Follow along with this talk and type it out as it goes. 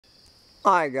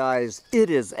Hi guys,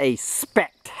 it is a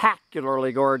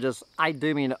spectacularly gorgeous, I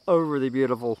do mean overly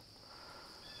beautiful.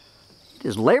 It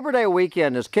is Labor Day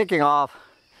weekend is kicking off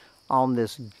on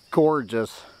this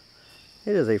gorgeous,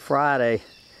 it is a Friday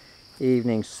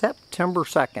evening, September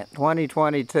 2nd,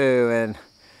 2022, and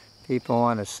people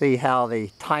want to see how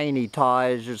the Tiny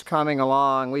Taj is coming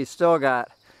along. We still got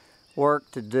work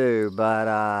to do,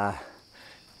 but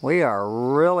we are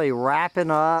really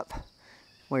wrapping up.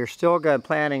 We're still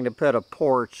planning to put a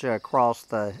porch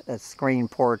across a screen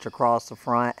porch across the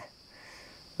front.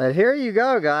 But here you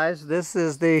go, guys. This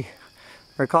is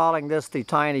we're calling this the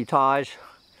Tiny Taj.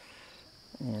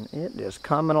 And it is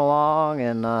coming along,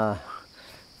 and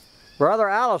Brother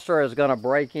Alistair is going to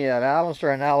break in.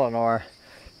 Alistair and Eleanor,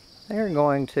 they're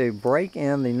going to break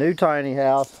in the new tiny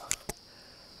house.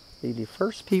 Be the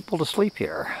first people to sleep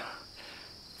here.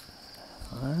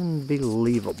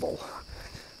 Unbelievable.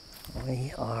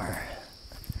 We are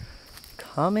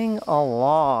coming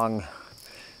along.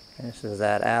 This is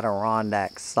that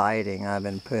Adirondack siding I've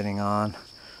been putting on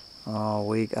all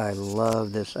week. I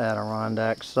love this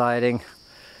Adirondack siding.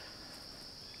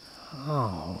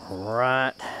 All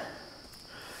right.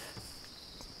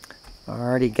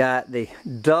 Already got the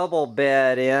double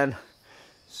bed in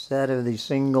instead of the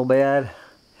single bed.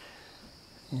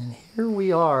 And here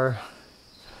we are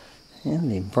in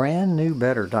the brand new,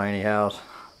 better tiny house.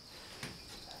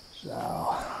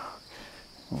 So,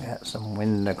 got some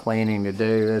window cleaning to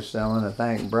do. I want to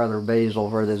thank Brother Basil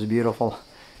for this beautiful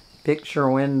picture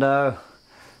window.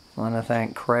 I want to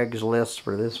thank Craigslist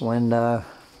for this window.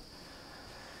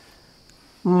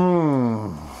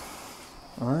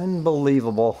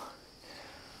 Unbelievable.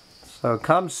 So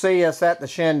come see us at the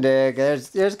shindig. There's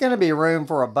going to be room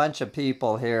for a bunch of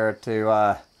people here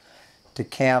to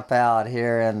camp out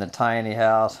here in the tiny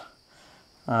house.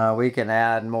 We can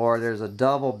add more. There's a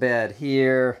double bed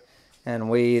here, and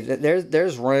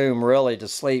there's room really to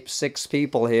sleep 6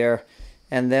 people here.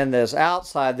 And then this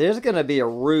outside, there's going to be a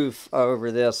roof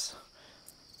over this.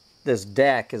 This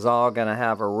deck is all going to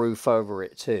have a roof over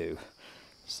it too.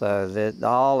 So that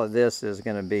all of this is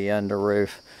going to be under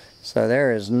roof. So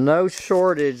there is no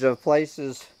shortage of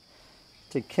places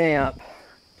to camp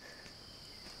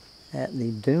at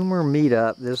the Doomer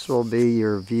meetup. This will be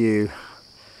your view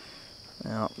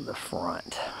out the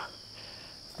front.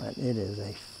 But it is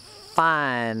a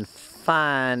fine,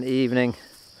 fine evening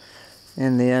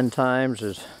in the end times.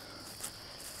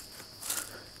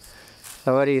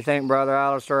 So what do you think, Brother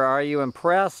Alistair? Are you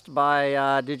impressed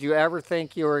by, did you ever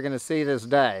think you were going to see this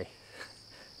day?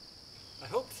 I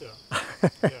hope so.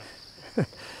 Yeah.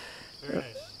 Very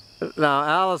nice. Now,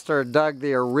 Alistair dug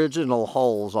the original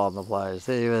holes on the place.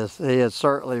 He has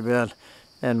certainly been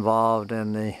involved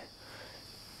in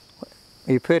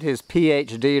he put his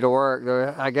PhD to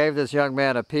work. I gave this young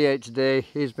man a PhD.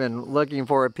 He's been looking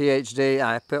for a PhD.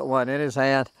 I put one in his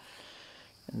hand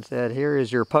and said, here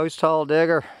is your post hole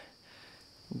digger.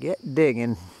 Get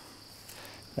digging.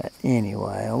 But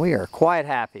anyway, we are quite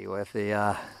happy with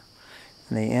the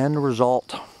end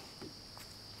result.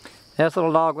 Yes,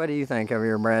 little dog, what do you think of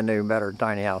your brand new, better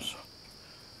tiny house?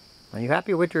 Are you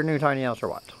happy with your new tiny house or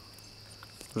what?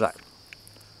 What's that?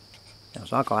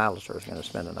 Yes, Uncle Alistair is going to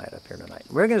spend the night up here tonight.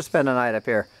 We're going to spend the night up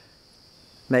here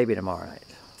maybe tomorrow night.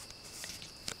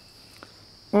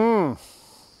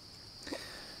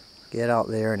 Get out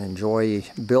there and enjoy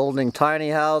building tiny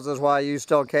houses while you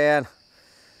still can.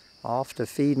 Off to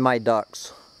feed my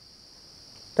ducks.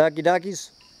 Ducky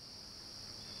duckies.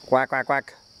 Quack, quack,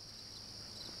 quack.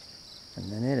 And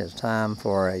then it is time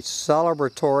for a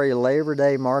celebratory Labor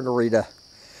Day margarita.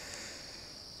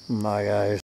 My guys.